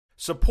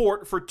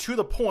Support for To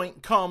The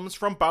Point comes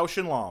from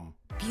Bausch & Lomb.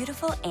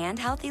 Beautiful and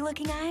healthy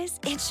looking eyes?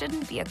 It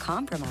shouldn't be a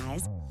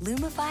compromise.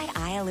 Lumify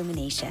Eye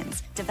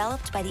Illuminations,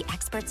 developed by the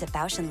experts at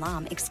Bausch &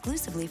 Lomb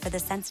exclusively for the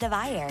sensitive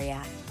eye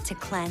area. To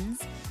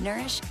cleanse,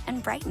 nourish,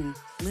 and brighten.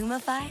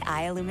 Lumify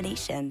Eye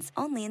Illuminations,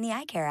 only in the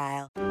eye care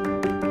aisle.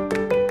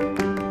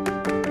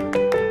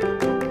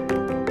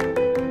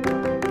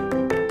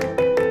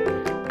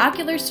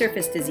 Ocular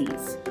surface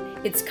disease.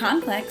 It's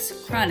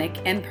complex, chronic,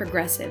 and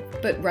progressive,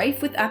 but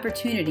rife with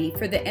opportunity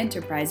for the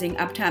enterprising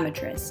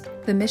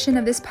optometrist. The mission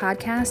of this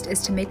podcast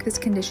is to make this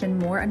condition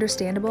more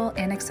understandable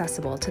and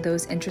accessible to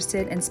those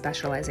interested in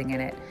specializing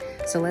in it.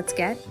 So let's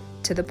get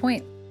to the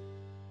point.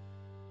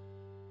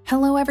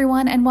 Hello,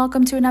 everyone, and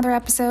welcome to another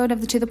episode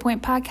of the To The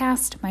Point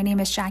podcast. My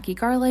name is Jackie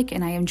Garlick,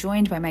 and I am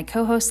joined by my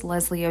co-host,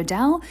 Leslie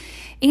Odell.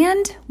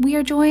 And we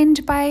are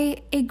joined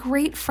by a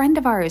great friend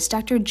of ours,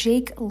 Dr.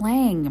 Jake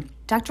Lang.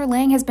 Dr.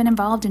 Lang has been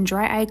involved in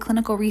dry eye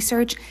clinical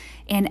research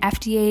and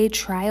FDA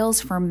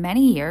trials for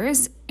many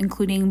years,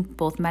 including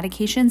both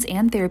medications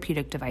and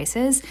therapeutic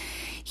devices.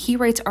 He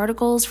writes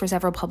articles for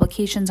several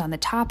publications on the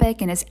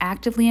topic and is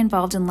actively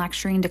involved in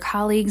lecturing to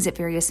colleagues at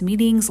various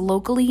meetings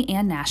locally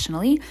and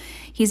nationally.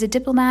 He's a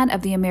diplomat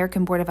of the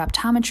American Board of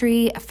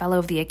Optometry, a fellow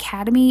of the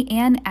Academy,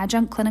 and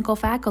adjunct clinical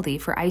faculty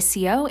for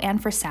ICO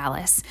and for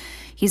SALIS.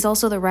 He's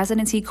also the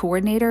residency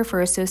coordinator for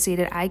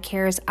Associated Eye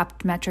Care's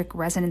optometric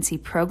residency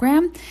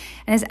program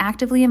and is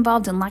actively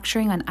involved in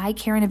lecturing on eye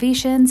care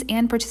innovations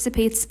and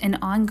participates in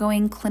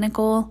ongoing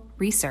clinical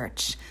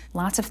research.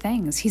 Lots of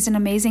things. He's an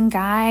amazing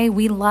guy.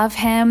 We love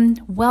him.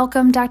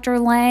 Welcome, Dr.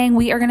 Lang.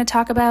 We are going to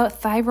talk about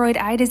thyroid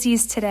eye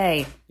disease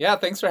today. Yeah,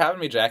 thanks for having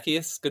me, Jackie.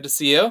 It's good to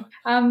see you.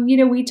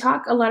 We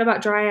talk a lot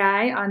about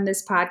dry eye on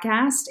this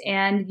podcast,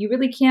 and you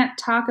really can't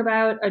talk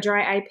about a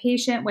dry eye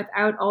patient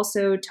without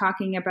also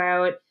talking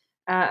about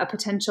a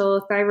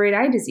potential thyroid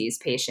eye disease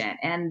patient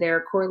and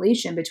their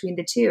correlation between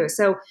the two.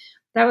 So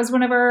that was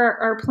one of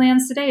our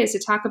plans today, is to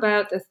talk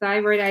about the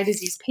thyroid eye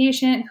disease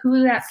patient,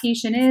 who that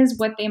patient is,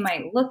 what they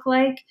might look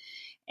like,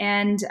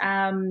 and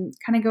kind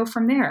of go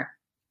from there.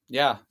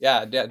 Yeah,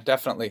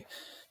 definitely.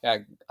 Yeah,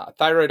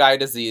 thyroid eye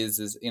disease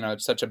is,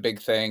 it's such a big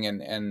thing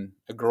and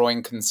a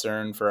growing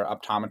concern for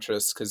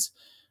optometrists because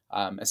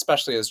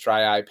especially as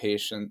dry eye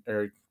patient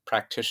or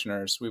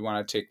practitioners, we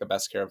want to take the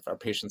best care of our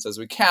patients as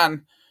we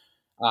can.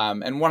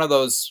 And one of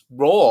those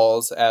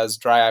roles as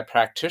dry eye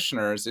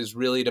practitioners is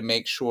really to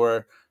make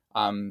sure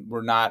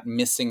we're not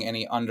missing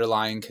any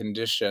underlying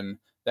condition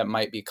that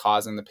might be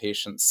causing the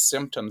patient's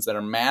symptoms that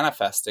are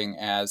manifesting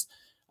as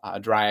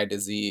dry eye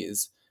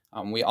disease.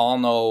 We all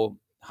know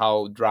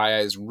how dry eye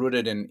is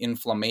rooted in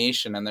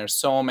inflammation, and there's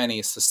so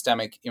many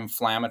systemic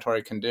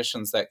inflammatory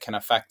conditions that can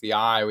affect the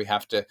eye. We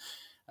have to,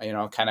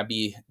 kind of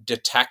be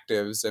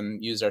detectives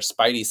and use our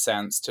spidey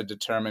sense to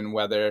determine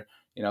whether,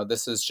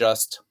 this is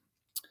just,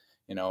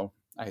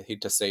 I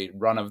hate to say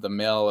run of the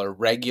mill or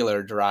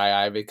regular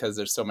dry eye because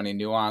there's so many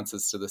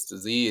nuances to this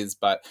disease,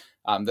 but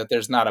that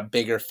there's not a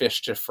bigger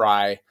fish to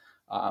fry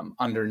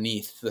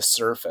underneath the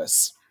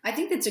surface. I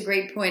think that's a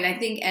great point. I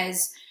think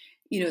as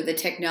the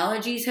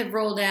technologies have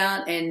rolled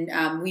out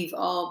and we've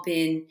all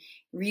been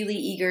really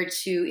eager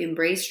to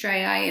embrace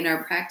dry eye in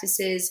our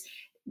practices,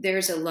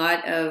 there's a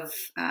lot of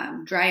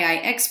dry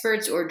eye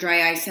experts or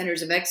dry eye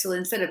centers of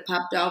excellence that have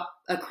popped up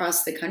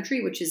across the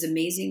country, which is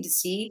amazing to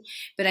see.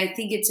 But I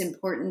think it's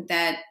important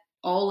that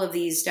all of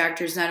these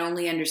doctors not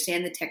only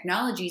understand the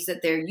technologies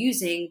that they're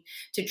using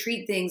to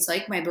treat things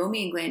like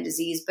meibomian gland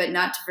disease, but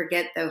not to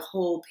forget the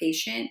whole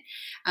patient.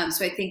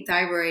 So I think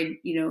thyroid,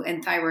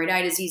 and thyroid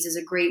eye disease is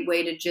a great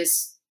way to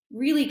just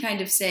really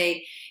kind of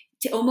say,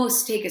 to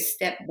almost take a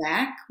step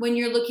back when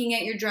you're looking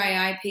at your dry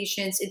eye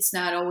patients. It's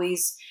not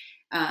always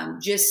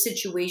just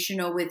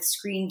situational with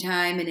screen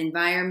time and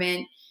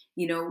environment.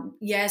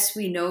 Yes,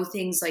 we know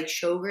things like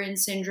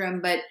Sjogren's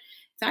syndrome, but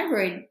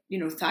thyroid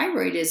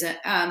is a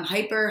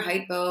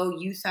hypo,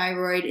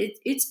 euthyroid.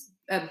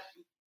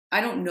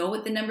 I don't know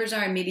what the numbers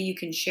are, and maybe you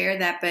can share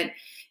that, but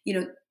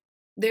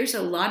there's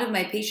a lot of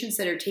my patients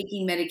that are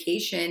taking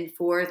medication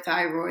for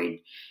thyroid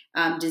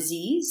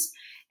disease.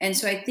 And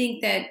so I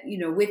think that,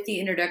 with the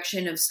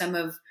introduction of some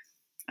of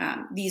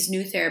these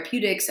new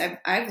therapeutics,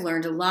 I've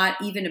learned a lot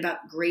even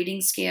about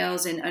grading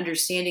scales and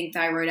understanding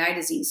thyroid eye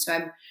disease. So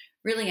I'm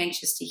really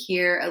anxious to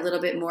hear a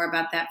little bit more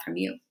about that from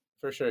you.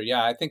 For sure.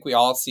 Yeah, I think we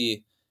all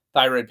see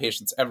thyroid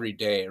patients every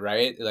day,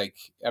 right? Like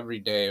every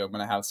day I'm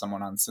going to have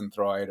someone on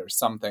Synthroid or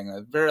something,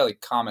 a very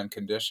common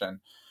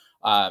condition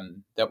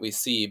that we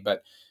see.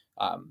 But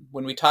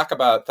when we talk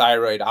about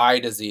thyroid eye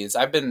disease,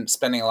 I've been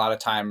spending a lot of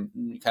time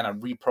kind of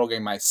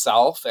reprogramming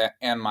myself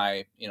and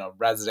my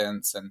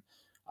residents and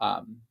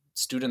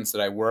students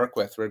that I work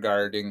with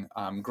regarding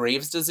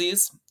Graves'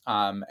 disease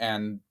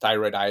and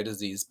thyroid eye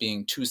disease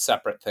being two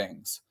separate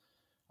things.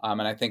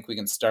 And I think we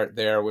can start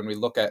there when we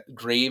look at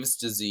Graves'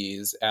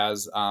 disease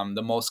as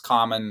the most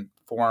common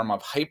form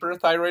of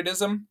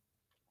hyperthyroidism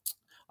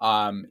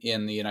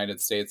in the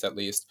United States, at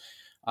least.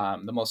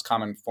 The most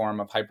common form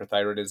of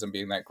hyperthyroidism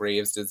being that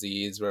Graves'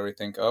 disease, where we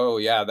think, oh,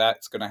 yeah,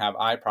 that's going to have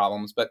eye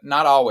problems, but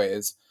not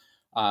always.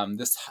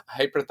 This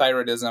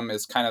hyperthyroidism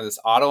is kind of this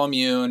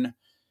autoimmune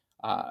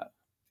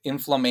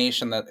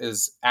inflammation that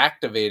is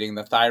activating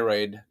the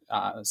thyroid,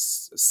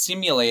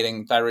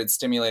 stimulating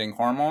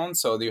hormones.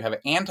 So you have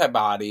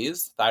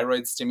antibodies,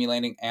 thyroid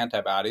stimulating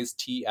antibodies,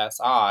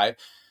 TSI,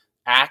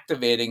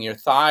 activating your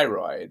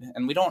thyroid.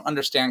 And we don't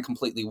understand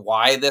completely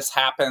why this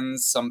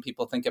happens. Some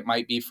people think it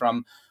might be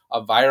from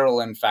a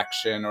viral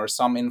infection or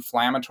some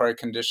inflammatory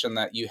condition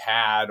that you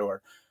had,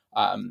 or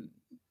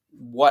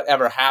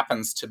whatever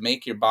happens to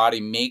make your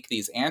body make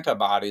these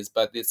antibodies,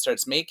 but it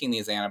starts making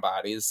these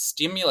antibodies,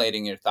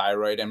 stimulating your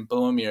thyroid, and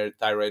boom, your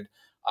thyroid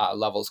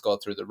levels go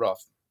through the roof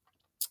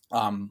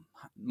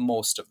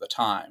most of the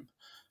time.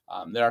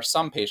 There are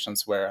some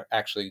patients where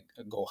actually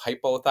go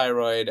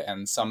hypothyroid,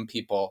 and some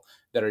people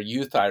that are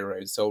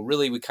euthyroid. So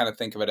really we kind of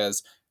think of it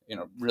as,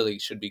 really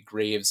should be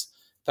Graves'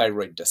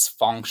 thyroid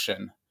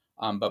dysfunction,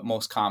 but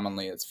most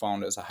commonly it's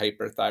found as a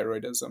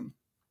hyperthyroidism.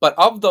 But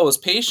of those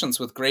patients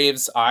with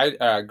Graves'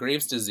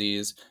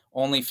 disease,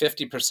 only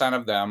 50%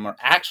 of them, or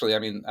actually,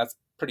 that's a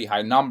pretty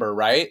high number,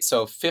 right?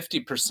 So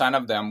 50%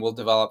 of them will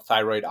develop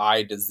thyroid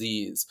eye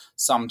disease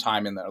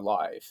sometime in their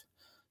life.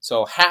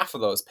 So half of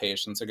those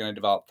patients are going to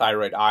develop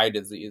thyroid eye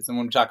disease. And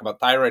when we talk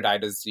about thyroid eye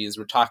disease,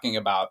 we're talking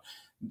about,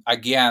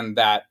 again,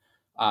 that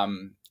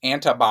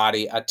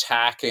antibody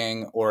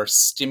attacking or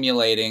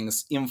stimulating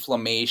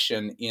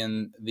inflammation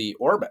in the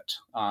orbit.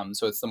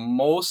 So it's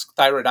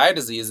thyroid eye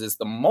disease is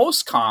the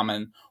most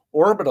common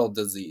orbital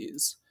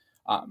disease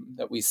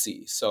that we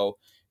see. So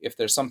if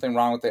there's something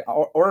wrong with the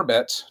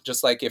orbit,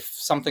 just like if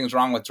something's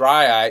wrong with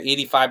dry eye,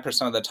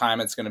 85% of the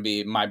time it's going to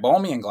be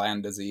meibomian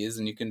gland disease,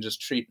 and you can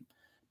just treat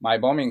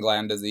meibomian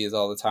gland disease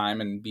all the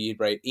time and be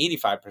right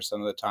 85%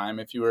 of the time.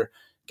 If you were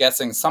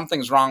guessing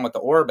something's wrong with the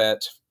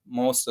orbit,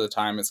 most of the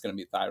time it's going to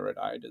be thyroid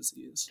eye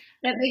disease.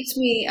 That makes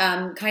me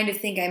kind of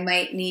think I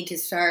might need to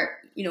start,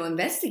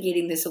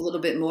 investigating this a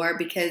little bit more,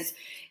 because,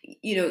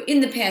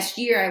 in the past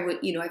year,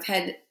 I've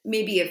had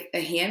maybe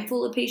a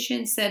handful of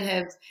patients that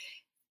have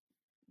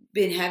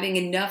been having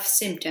enough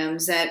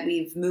symptoms that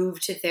we've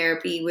moved to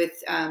therapy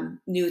with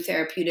new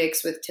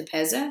therapeutics with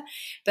Tepezza.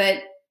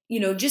 But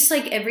just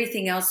like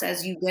everything else,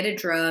 as you get a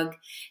drug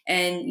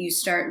and you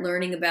start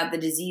learning about the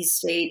disease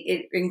state,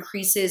 it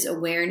increases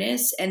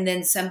awareness. And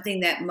then something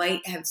that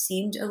might have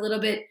seemed a little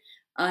bit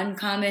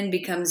uncommon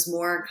becomes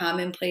more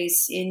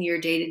commonplace in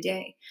your day to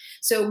day.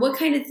 So what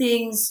kind of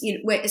things,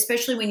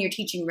 especially when you're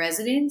teaching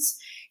residents,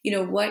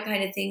 what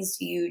kind of things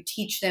do you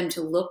teach them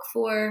to look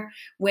for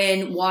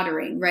when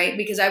watering, right?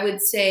 Because I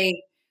would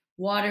say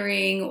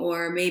watering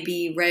or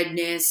maybe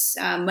redness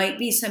might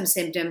be some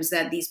symptoms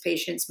that these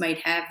patients might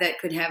have that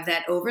could have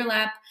that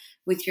overlap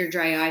with your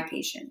dry eye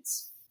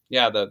patients.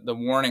 Yeah, the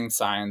warning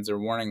signs or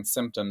warning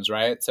symptoms,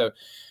 right? So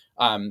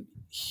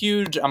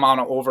huge amount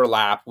of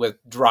overlap with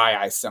dry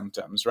eye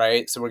symptoms,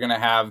 right? So we're going to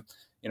have,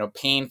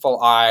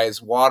 painful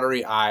eyes,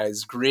 watery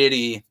eyes,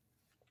 gritty,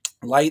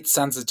 light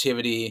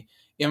sensitivity,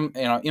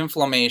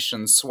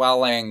 inflammation,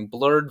 swelling,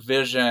 blurred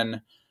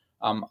vision,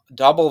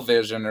 double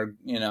vision, or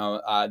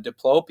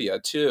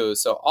diplopia too.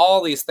 So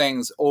all these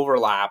things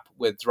overlap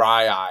with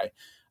dry eye.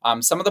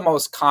 Some of the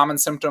most common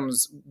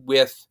symptoms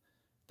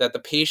that the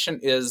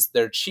patient is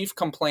their chief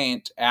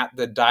complaint at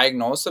the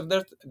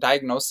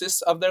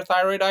diagnosis of their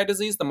thyroid eye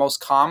disease, the most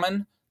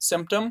common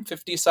symptom,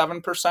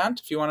 57%,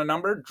 if you want a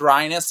number,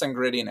 dryness and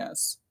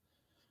grittiness.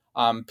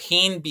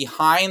 Pain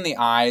behind the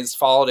eyes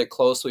followed it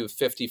closely with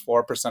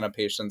 54% of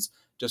patients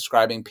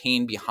describing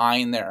pain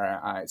behind their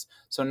eyes.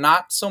 So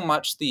not so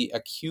much the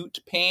acute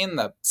pain,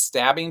 the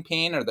stabbing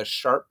pain or the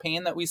sharp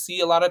pain that we see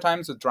a lot of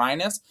times with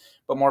dryness,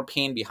 but more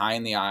pain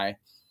behind the eye.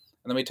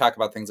 And then we talk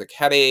about things like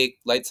headache,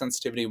 light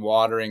sensitivity,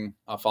 watering,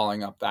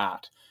 following up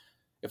that.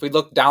 If we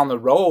look down the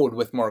road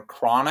with more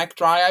chronic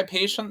dry eye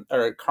patient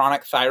or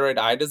chronic thyroid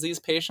eye disease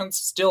patients,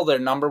 still their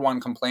number one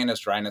complaint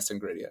is dryness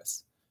and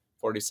grittiness,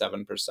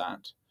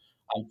 47%.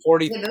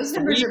 Those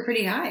numbers are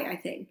pretty high, I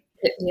think.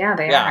 Yeah,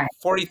 they are.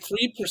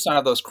 43%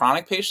 of those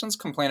chronic patients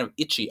complain of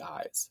itchy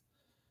eyes.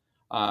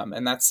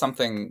 And that's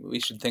something we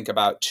should think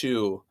about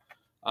too.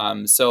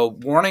 So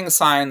warning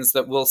signs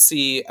that we'll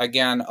see,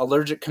 again,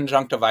 allergic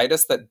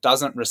conjunctivitis that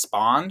doesn't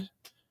respond.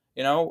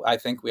 I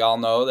think we all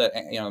know that,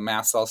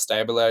 mast cell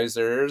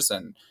stabilizers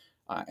and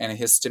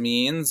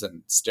antihistamines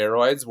and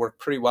steroids work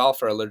pretty well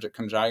for allergic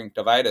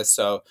conjunctivitis.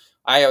 So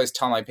I always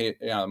tell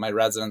my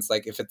residents,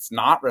 like, if it's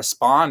not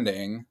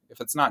responding, if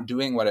it's not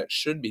doing what it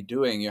should be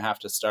doing, you have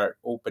to start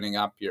opening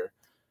up your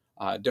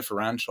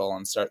differential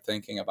and start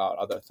thinking about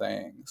other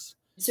things.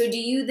 So do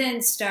you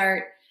then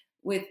start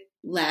with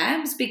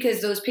labs, because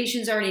those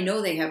patients already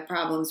know they have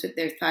problems with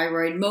their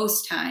thyroid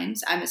most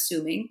times, I'm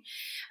assuming,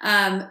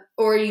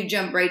 or you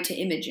jump right to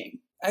imaging?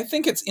 I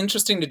think it's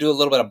interesting to do a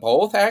little bit of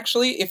both,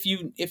 actually. If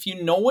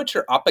you know what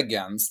you're up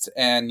against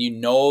and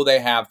they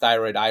have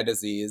thyroid eye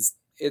disease,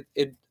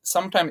 it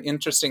sometimes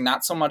interesting,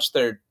 not so much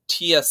their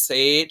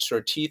TSH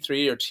or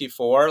T3 or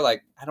T4.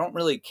 Like, I don't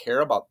really care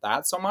about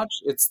that so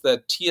much. It's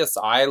the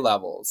TSI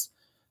levels.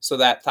 So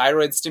that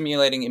thyroid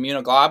stimulating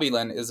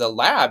immunoglobulin is a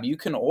lab you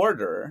can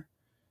order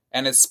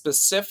and it's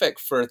specific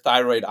for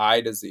thyroid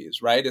eye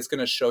disease, right? It's going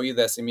to show you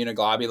this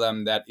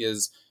immunoglobulin that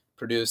is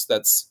produced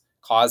that's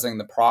causing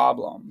the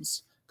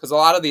problems. Because a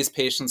lot of these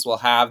patients will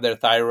have their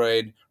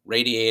thyroid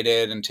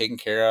radiated and taken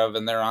care of,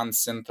 and they're on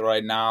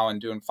Synthroid now and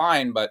doing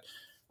fine, but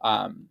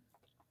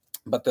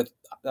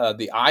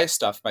the eye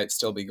stuff might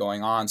still be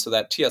going on. So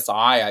that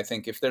TSI, I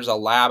think if there's a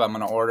lab I'm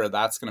going to order,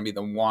 that's going to be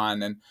the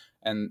one.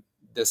 And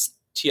this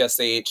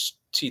TSH,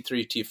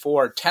 T3,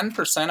 T4,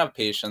 10% of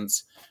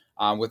patients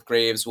with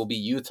Graves will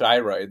be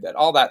euthyroid. That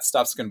all that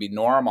stuff's going to be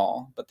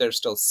normal, but they're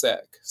still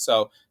sick.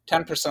 So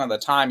 10% of the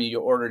time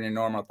you order your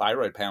normal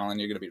thyroid panel and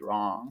you're going to be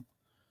wrong.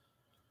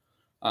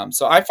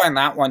 So I find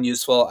that one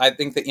useful. I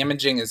think the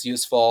imaging is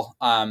useful,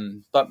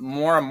 but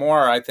more and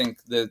more, I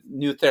think the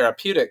new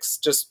therapeutics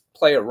just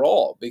play a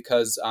role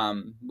because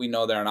we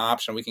know they're an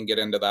option. We can get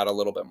into that a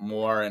little bit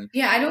more. And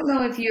yeah, I don't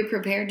know if you're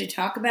prepared to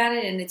talk about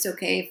it, and it's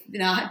okay if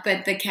not,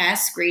 but the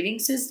CAS grading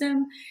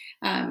system,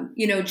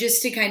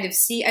 just to kind of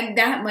see, and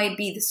that might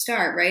be the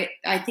start, right?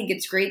 I think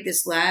it's great,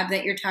 this lab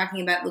that you're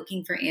talking about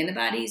looking for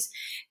antibodies,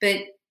 but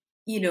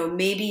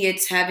maybe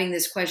it's having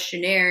this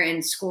questionnaire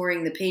and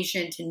scoring the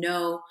patient to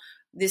know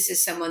this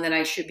is someone that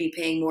I should be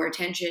paying more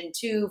attention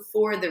to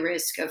for the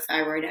risk of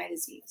thyroid eye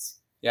disease.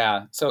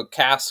 Yeah, so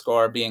CAS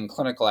score being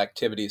clinical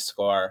activity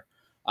score.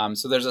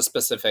 So there's a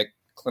specific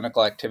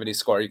clinical activity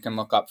score you can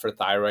look up for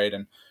thyroid,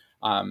 and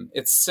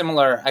it's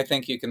similar. I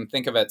think you can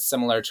think of it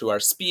similar to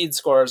our SPEED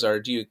scores, our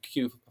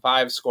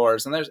DQ5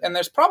 scores, and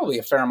there's probably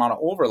a fair amount of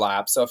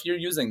overlap. So if you're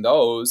using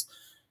those,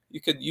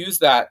 you could use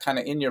that kind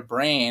of in your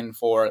brain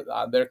for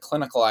their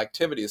clinical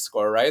activity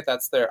score, right?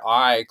 That's their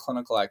eye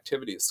clinical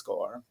activity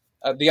score.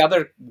 The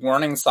other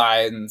warning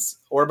signs,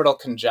 orbital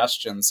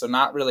congestion. So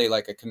not really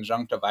like a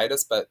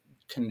conjunctivitis, but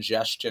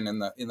congestion in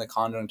the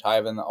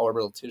conjunctiva and the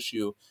orbital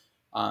tissue.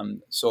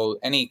 So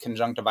any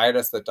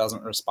conjunctivitis that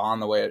doesn't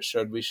respond the way it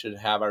should, we should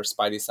have our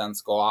spidey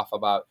sense go off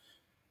about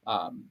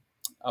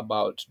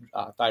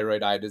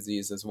thyroid eye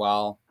disease as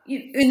well.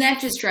 And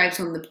that just drives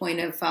home the point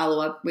of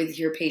follow-up with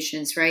your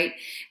patients, right?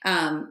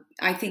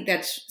 I think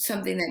that's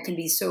something that can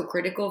be so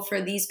critical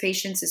for these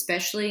patients,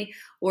 especially,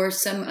 or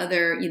some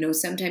other,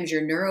 sometimes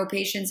your neuro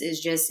patients is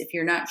just, if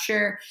you're not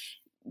sure,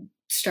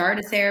 start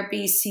a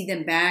therapy, see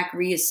them back,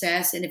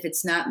 reassess. And if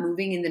it's not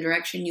moving in the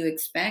direction you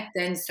expect,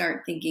 then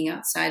start thinking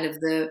outside of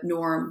the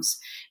norms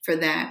for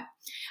that.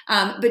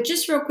 But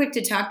just real quick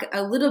to talk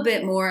a little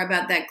bit more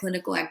about that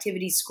clinical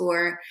activity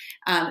score.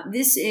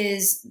 This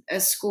is a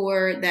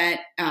score that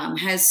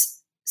has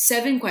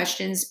 7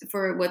 questions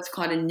for what's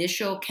called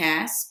initial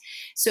CAS.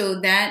 So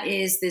that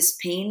is this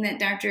pain that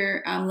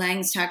Dr.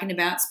 Lang's talking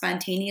about,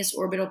 spontaneous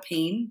orbital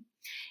pain,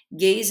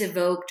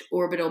 gaze-evoked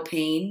orbital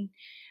pain,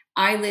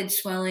 eyelid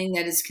swelling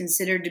that is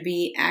considered to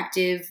be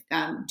active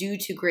due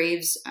to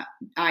Graves'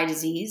 eye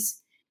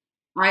disease,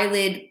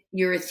 eyelid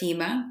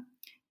erythema,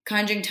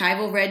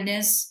 conjunctival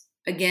redness,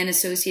 again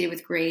associated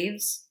with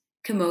Graves,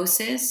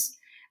 chemosis,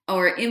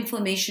 or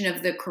inflammation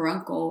of the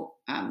caruncle,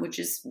 which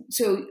is,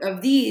 so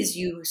of these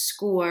you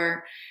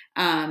score,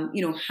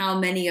 how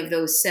many of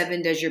those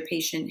 7 does your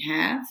patient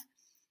have?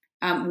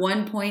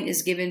 1 point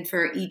is given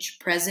for each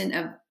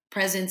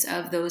presence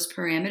of those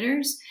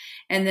parameters,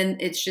 and then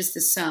it's just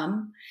the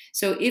sum.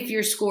 So if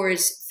your score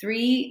is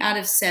 3 out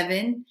of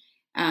 7,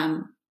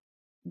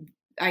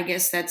 I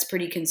guess that's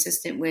pretty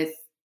consistent with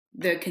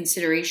the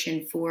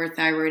consideration for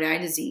thyroid eye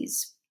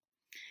disease.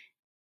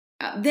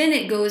 Then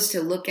it goes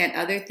to look at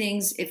other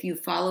things. If you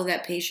follow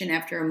that patient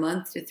after a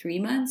month to 3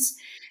 months,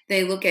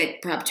 they look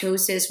at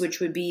proptosis,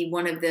 which would be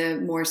one of the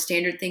more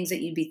standard things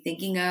that you'd be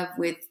thinking of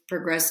with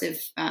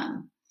progressive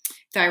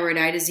thyroid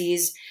eye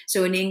disease.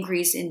 So an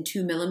increase in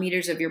 2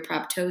 millimeters of your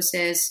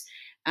proptosis,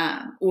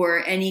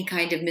 or any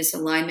kind of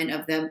misalignment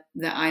of the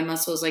eye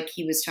muscles like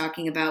he was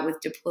talking about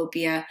with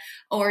diplopia,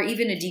 or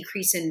even a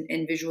decrease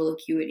in visual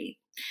acuity.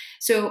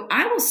 So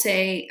I will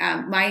say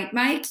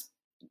my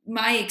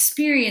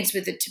experience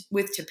with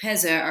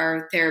Tepezza,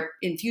 our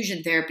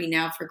infusion therapy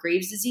now for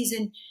Graves' disease,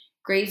 and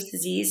Graves'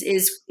 disease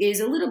is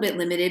a little bit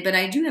limited, but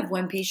I do have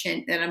one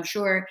patient that I'm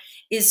sure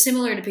is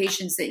similar to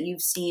patients that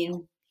you've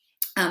seen,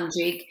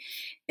 Jake.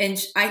 And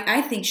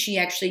I think she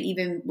actually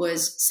even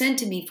was sent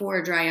to me for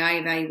a dry eye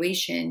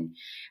evaluation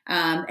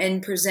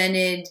and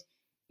presented,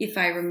 if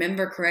I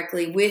remember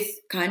correctly, with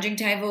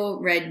conjunctival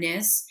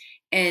redness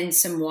and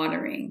some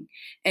watering.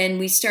 And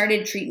we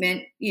started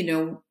treatment,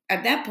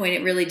 at that point,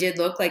 it really did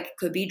look like it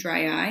could be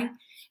dry eye.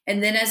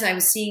 And then as I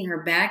was seeing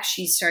her back,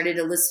 she started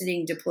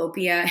eliciting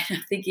diplopia. And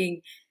I'm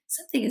thinking,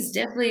 something is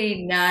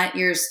definitely not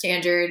your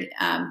standard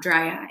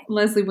dry eye.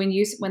 Leslie, when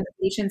the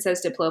patient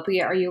says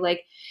diplopia, are you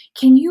like,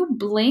 can you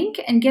blink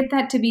and get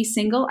that to be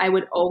single? I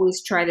would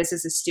always try this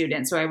as a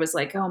student. So I was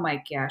like, oh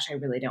my gosh, I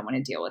really don't want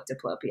to deal with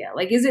diplopia.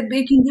 Like, is it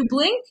big? Can you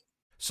blink?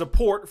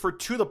 Support for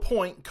To The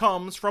Point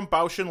comes from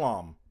Bausch &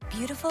 Lomb.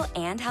 Beautiful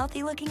and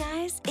healthy looking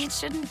eyes? It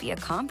shouldn't be a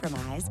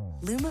compromise.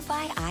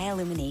 Lumify Eye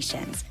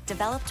Illuminations,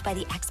 developed by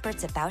the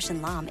experts at Bausch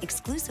 & Lomb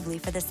exclusively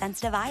for the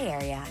sensitive eye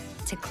area.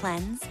 To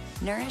cleanse,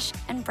 nourish,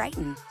 and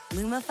brighten.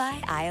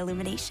 Lumify Eye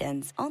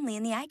Illuminations, only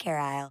in the eye care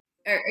aisle.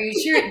 Are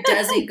you sure it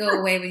doesn't go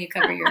away when you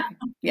cover your?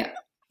 Yeah.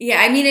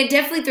 Yeah, I mean, it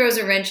definitely throws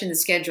a wrench in the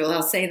schedule.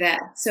 I'll say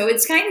that. So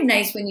it's kind of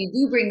nice when you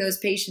do bring those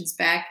patients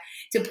back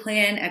to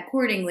plan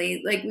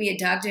accordingly. Like we had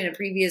talked in a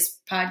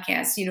previous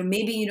podcast,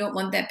 maybe you don't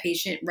want that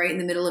patient right in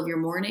the middle of your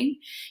morning.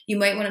 You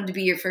might want them to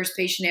be your first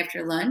patient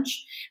after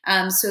lunch,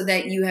 so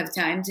that you have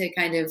time to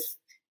kind of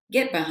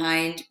get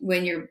behind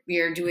when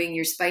you're doing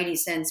your spidey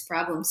sense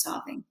problem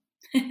solving.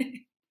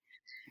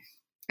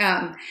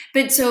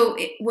 But so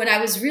what I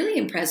was really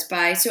impressed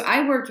by, so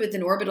I worked with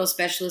an orbital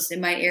specialist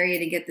in my area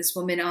to get this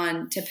woman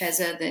on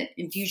Tepezza, the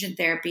infusion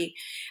therapy.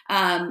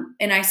 And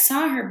I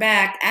saw her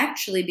back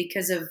actually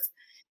because of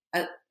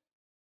a,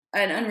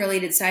 an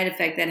unrelated side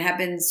effect that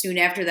happened soon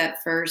after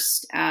that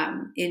first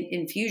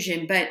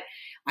infusion. But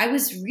I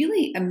was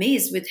really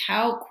amazed with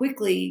how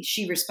quickly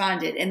she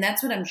responded. And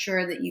that's what I'm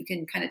sure that you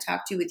can kind of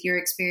talk to with your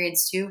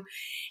experience too.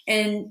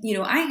 And,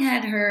 I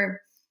had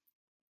her,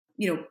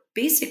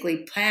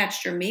 basically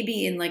patched or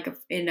maybe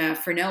in a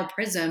Fresnel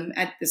prism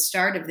at the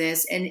start of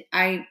this. And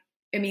I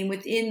mean,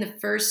 within the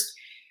first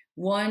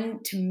 1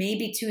 to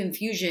maybe 2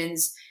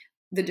 infusions,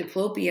 the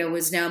diplopia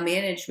was now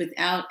managed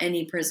without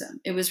any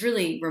prism. It was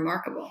really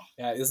remarkable.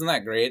 Yeah. Isn't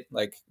that great?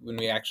 Like when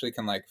we actually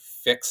can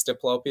fix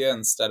diplopia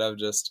instead of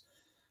just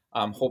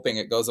hoping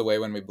it goes away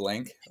when we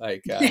blink.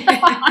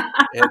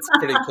 It's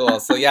pretty cool.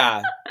 So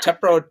yeah,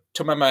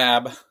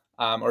 teprotumumab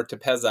or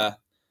Tepezza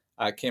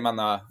came on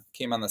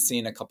the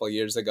scene a couple of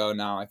years ago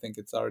now. I think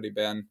it's already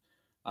been,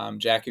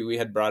 Jackie, we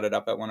had brought it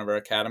up at one of our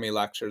academy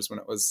lectures when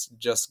it was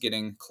just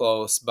getting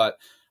close, but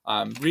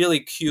really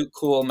cute,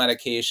 cool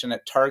medication.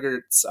 It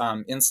targets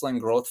insulin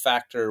growth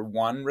factor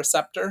 1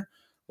 receptor,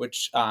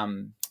 which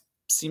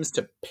seems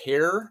to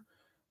pair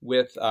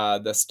with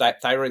the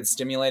thyroid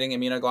stimulating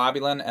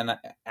immunoglobulin and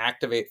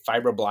activate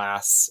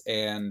fibroblasts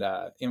and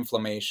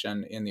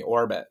inflammation in the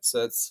orbit. So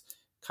that's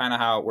kind of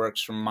how it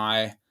works from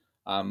my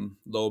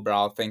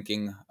lowbrow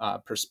thinking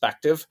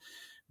perspective.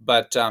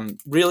 But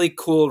really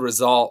cool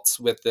results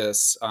with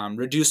this.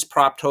 Reduced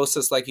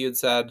proptosis, like you had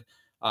said,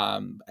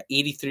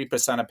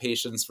 83% of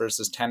patients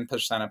versus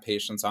 10% of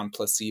patients on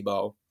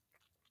placebo.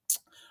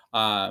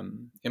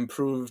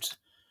 Improved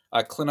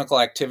clinical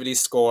activity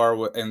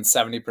score in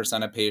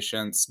 70% of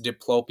patients.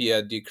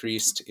 Diplopia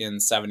decreased in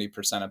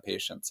 70% of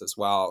patients as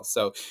well.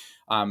 So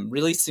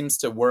really seems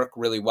to work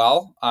really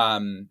well.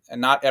 And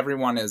not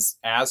everyone is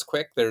as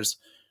quick. There's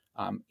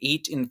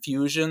 8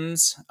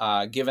 infusions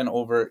given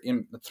over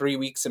 3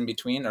 weeks in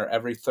between, or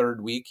every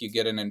 3rd week you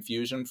get an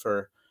infusion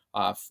for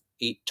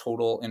 8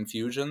 total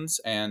infusions.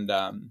 And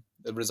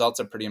the results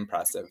are pretty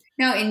impressive.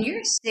 Now, in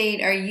your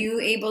state, are you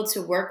able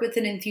to work with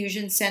an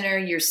infusion center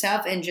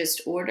yourself and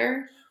just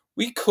order?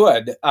 We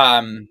could,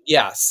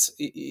 yes.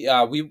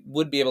 We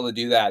would be able to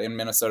do that in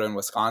Minnesota and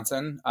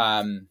Wisconsin.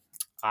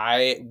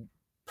 I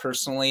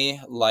personally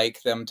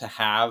like them to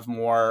have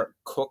more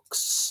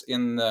cooks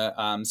in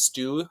the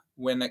stew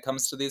when it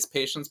comes to these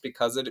patients,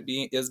 because it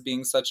is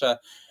being such a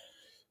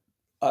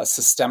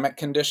systemic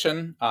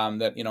condition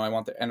that, I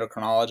want the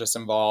endocrinologist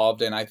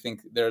involved. And I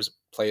think there's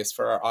a place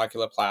for our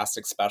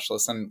oculoplastic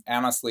specialists. And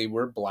honestly,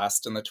 we're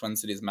blessed in the Twin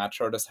Cities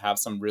Metro to have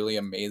some really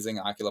amazing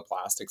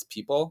oculoplastics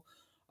people.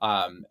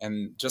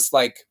 And just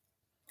like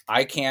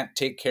I can't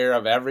take care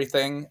of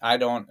everything, I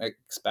don't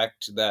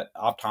expect that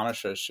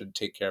optometrists should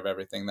take care of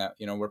everything. That,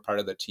 we're part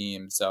of the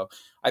team. So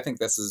I think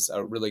this is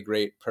a really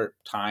great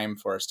time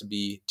for us to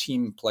be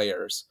team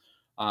players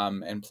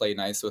and play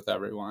nice with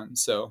everyone.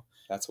 So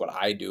that's what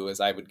I do, is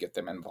I would get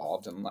them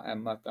involved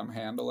and let them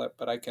handle it.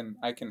 But I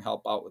can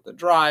help out with the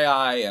dry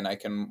eye, and I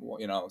can,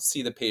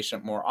 see the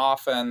patient more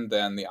often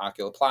than the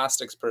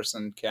oculoplastics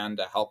person can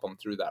to help them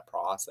through that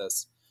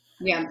process.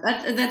 Yeah,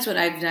 that's what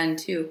I've done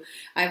too.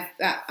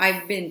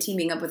 I've been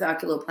teaming up with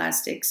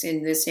oculoplastics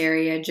in this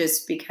area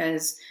just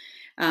because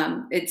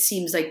it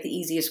seems like the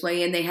easiest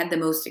way, and they had the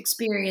most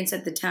experience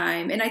at the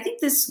time. And I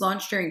think this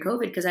launched during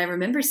COVID, because I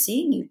remember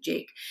seeing you,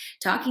 Jake,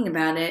 talking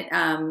about it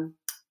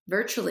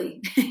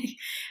virtually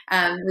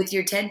with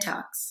your TED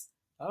Talks.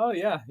 Oh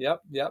yeah,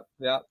 yep.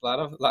 A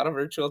lot of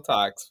virtual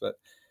talks, but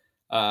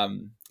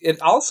it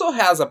also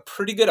has a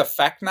pretty good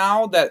effect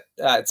now that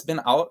it's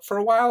been out for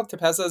a while.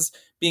 Tepezza's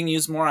being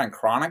used more on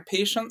chronic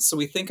patients. So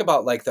we think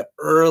about the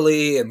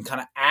early and kind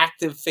of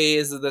active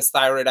phase of this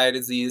thyroid eye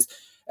disease,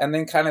 and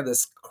then kind of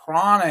this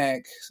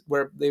chronic,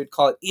 where they would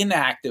call it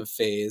inactive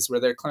phase, where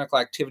their clinical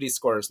activity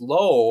score is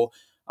low,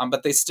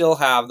 but they still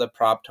have the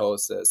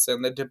proptosis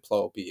and the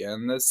diplopia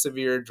and the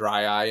severe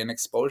dry eye and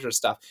exposure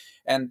stuff.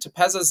 And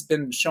Tepezza's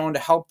been shown to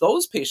help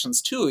those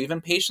patients too,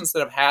 even patients that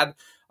have had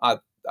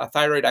a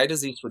thyroid eye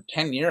disease for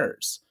 10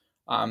 years,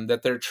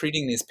 that they're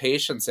treating these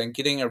patients and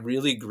getting a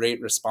really great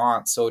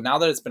response. So now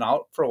that it's been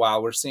out for a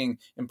while, we're seeing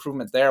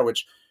improvement there,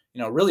 which,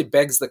 really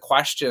begs the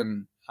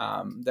question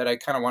that I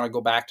kind of want to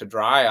go back to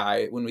dry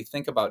eye. When we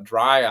think about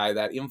dry eye,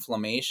 that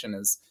inflammation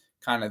is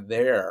kind of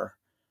there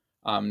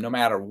no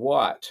matter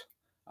what.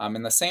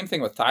 And the same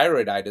thing with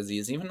thyroid eye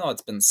disease. Even though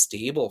it's been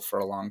stable for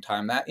a long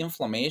time, that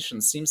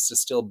inflammation seems to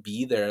still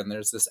be there, and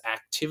there's this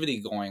activity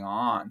going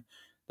on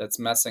that's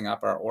messing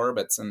up our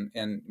orbits.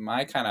 And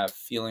my kind of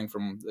feeling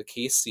from the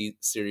case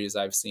series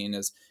I've seen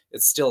is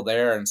it's still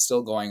there and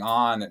still going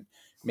on, and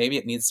maybe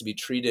it needs to be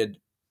treated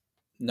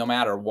no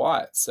matter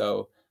what.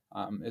 So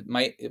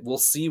we'll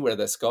see where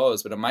this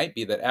goes, but it might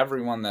be that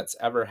everyone that's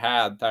ever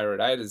had thyroid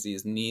eye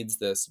disease needs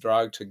this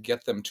drug to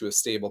get them to a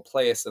stable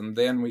place, and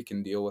then we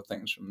can deal with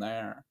things from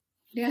there.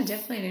 Yeah,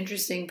 definitely an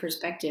interesting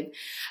perspective.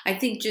 I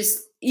think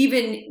just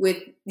even with,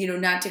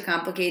 not to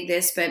complicate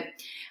this, but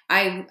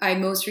I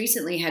most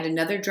recently had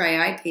another dry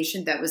eye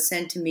patient that was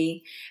sent to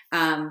me,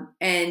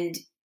 and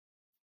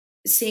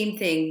same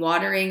thing,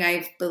 watering,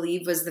 I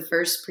believe, was the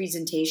first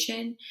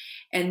presentation.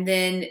 And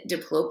then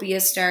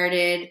diplopia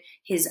started.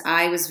 His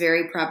eye was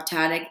very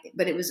proptotic,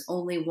 but it was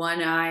only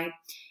one eye.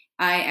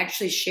 I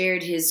actually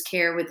shared his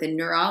care with a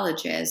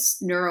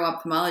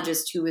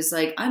neuro-ophthalmologist who was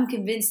like, I'm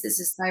convinced this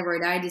is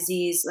thyroid eye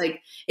disease.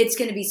 Like, it's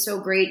going to be so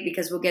great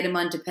because we'll get him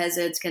on Tepezza.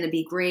 It's going to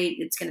be great.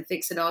 It's going to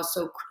fix it all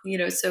so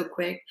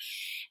quick.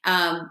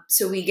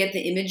 So we get the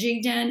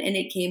imaging done, and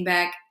it came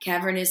back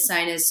cavernous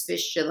sinus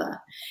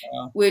fistula,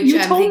 which you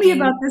I'm told thinking, me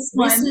about this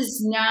one. This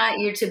is not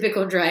your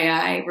typical dry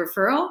eye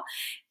referral,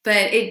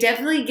 but it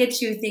definitely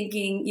gets you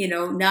thinking,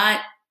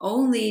 not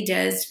only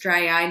does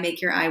dry eye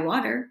make your eye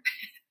water,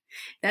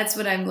 that's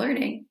what I'm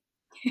learning.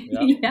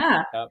 Yep.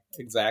 Yeah. Yep,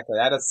 exactly.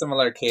 I had a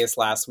similar case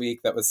last week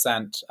that was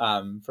sent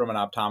from an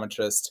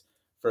optometrist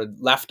for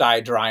left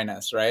eye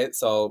dryness, right?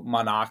 So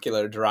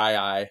monocular dry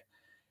eye.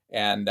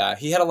 And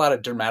he had a lot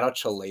of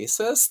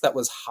dermatochalasis that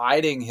was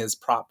hiding his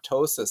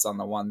proptosis on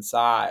the one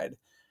side.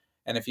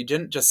 And if you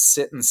didn't just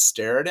sit and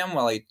stare at him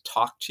while he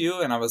talked to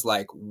you, and I was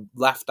like,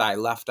 left eye,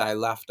 left eye,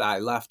 left eye,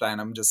 left eye, and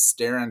I'm just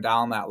staring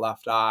down that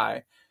left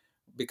eye.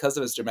 Because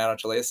of his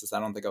dermatochalasis, I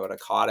don't think I would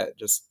have caught it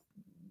just,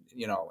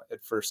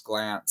 at first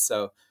glance.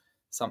 So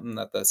something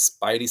that the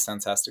spidey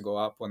sense has to go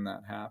up when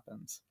that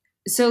happens.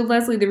 So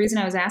Leslie, the reason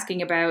I was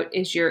asking about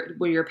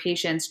were your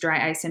patients'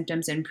 dry eye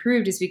symptoms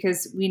improved is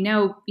because we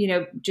know,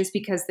 just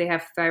because they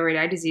have thyroid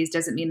eye disease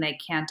doesn't mean they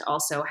can't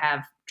also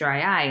have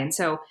dry eye. And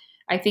so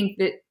I think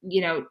that,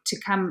 to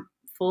come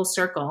full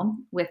circle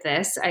with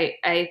this,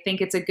 I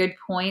think it's a good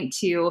point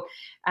to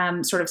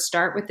sort of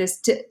start with this,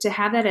 to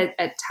have that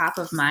at top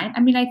of mind. I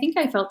mean, I think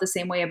I felt the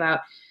same way about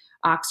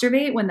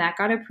Oxervate when that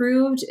got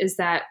approved, is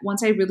that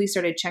once I really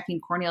started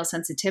checking corneal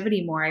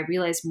sensitivity more, I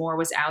realized more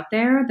was out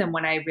there than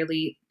what I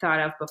really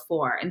thought of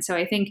before. And so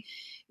I think,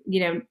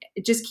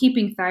 just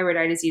keeping thyroid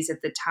eye disease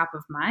at the top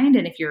of mind.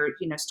 And if you're,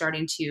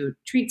 starting to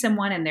treat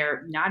someone and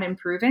they're not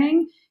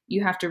improving,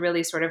 you have to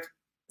really sort of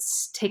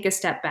take a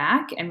step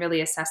back and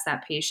really assess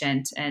that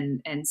patient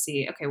and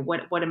see, okay,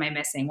 what am I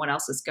missing? What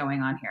else is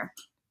going on here?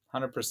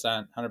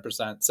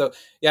 100%. So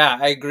yeah,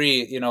 I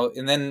agree,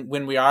 and then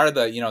when we are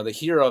the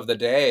hero of the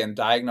day and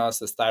diagnose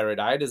this thyroid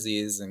eye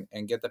disease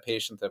and get the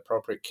patient the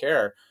appropriate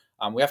care,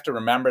 we have to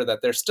remember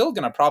that they're still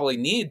going to probably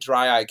need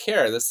dry eye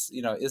care. This,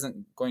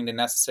 isn't going to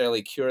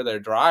necessarily cure their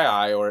dry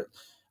eye, or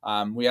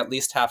we at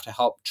least have to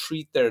help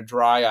treat their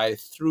dry eye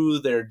through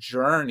their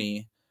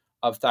journey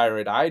of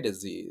thyroid eye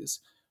disease.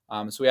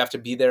 So we have to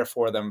be there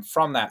for them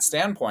from that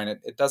standpoint.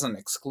 It doesn't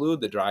exclude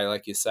the dry,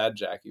 like you said,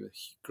 Jackie.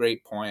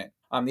 Great point.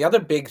 The other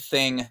big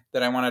thing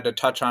that I wanted to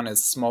touch on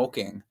is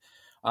smoking.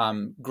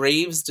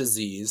 Graves'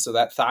 disease, so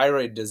that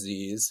thyroid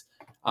disease,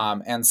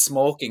 and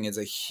smoking is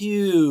a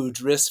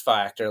huge risk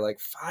factor, like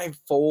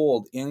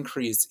 5-fold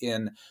increase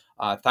in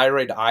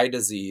thyroid eye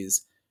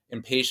disease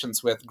in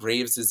patients with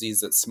Graves'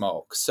 disease that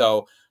smoke.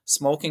 So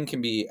smoking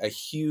can be a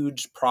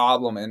huge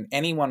problem, and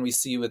anyone we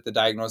see with the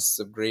diagnosis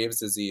of Graves'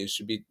 disease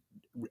should be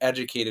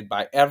educated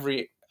by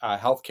every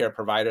healthcare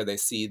provider they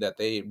see that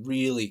they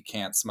really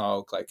can't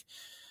smoke. Like,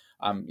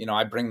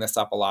 I bring this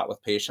up a lot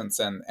with patients,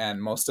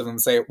 and most of them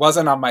say it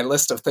wasn't on my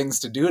list of things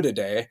to do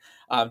today,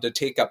 to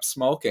take up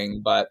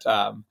smoking, but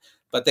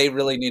they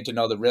really need to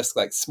know the risk.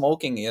 Like,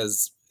 smoking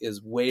is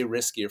way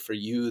riskier for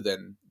you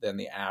than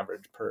the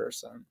average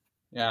person.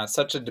 Yeah,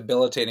 such a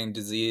debilitating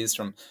disease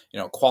from,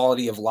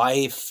 quality of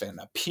life and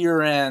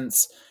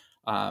appearance.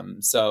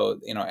 So,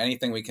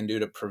 anything we can do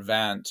to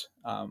prevent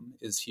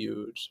is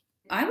huge.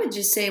 I would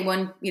just say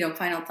one,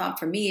 final thought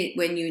for me,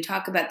 when you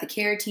talk about the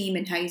care team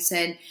and how you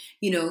said,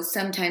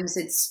 sometimes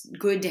it's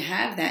good to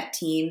have that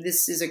team.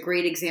 This is a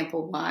great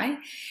example why,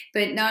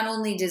 but not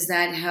only does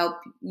that help,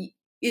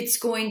 it's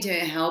going to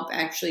help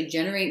actually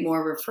generate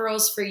more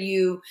referrals for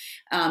you,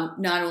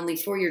 not only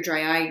for your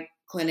dry eye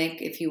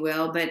clinic, if you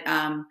will, but,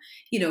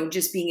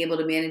 just being able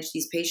to manage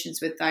these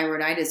patients with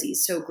thyroid eye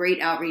disease. So great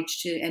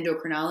outreach to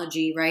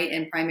endocrinology, right,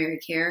 and primary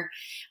care.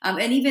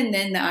 And even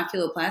then the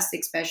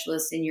oculoplastic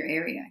specialists in your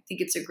area. I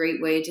think it's a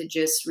great way to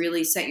just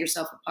really set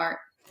yourself apart.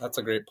 That's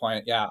a great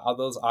point. Yeah, all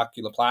those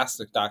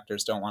oculoplastic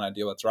doctors don't want to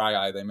deal with dry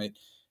eye. They may,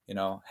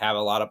 have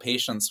a lot of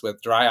patients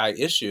with dry eye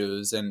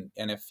issues. And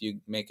if you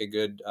make a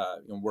good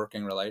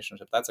working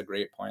relationship, that's a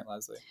great point,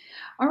 Leslie.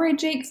 All right,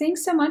 Jake,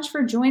 thanks so much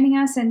for joining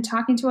us and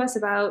talking to us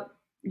about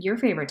your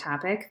favorite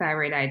topic,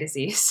 thyroid eye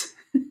disease.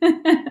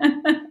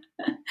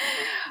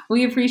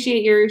 We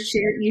appreciate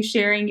you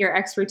sharing your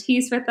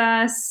expertise with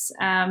us.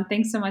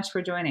 Thanks so much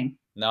for joining.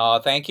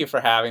 No, thank you for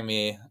having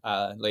me,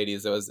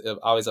 ladies. It was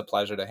always a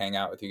pleasure to hang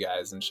out with you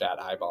guys and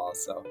chat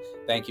eyeballs. So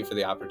thank you for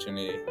the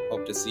opportunity.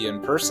 Hope to see you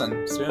in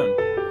person soon.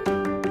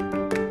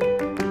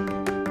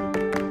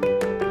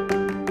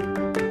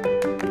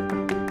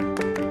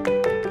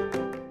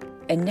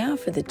 And now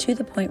for the To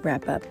The Point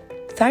wrap-up.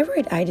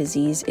 Thyroid eye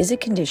disease is a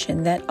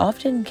condition that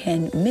often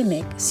can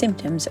mimic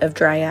symptoms of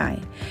dry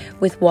eye,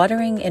 with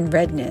watering and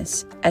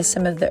redness as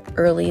some of the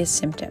earliest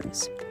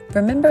symptoms.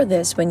 Remember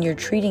this when you're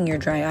treating your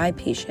dry eye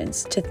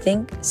patients, to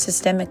think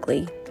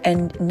systemically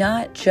and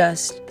not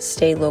just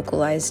stay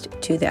localized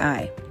to the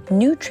eye.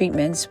 New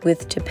treatments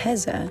with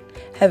Tepezza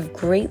have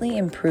greatly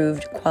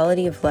improved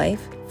quality of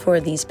life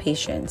for these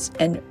patients,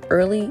 and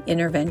early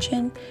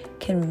intervention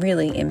can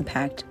really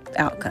impact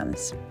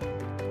outcomes.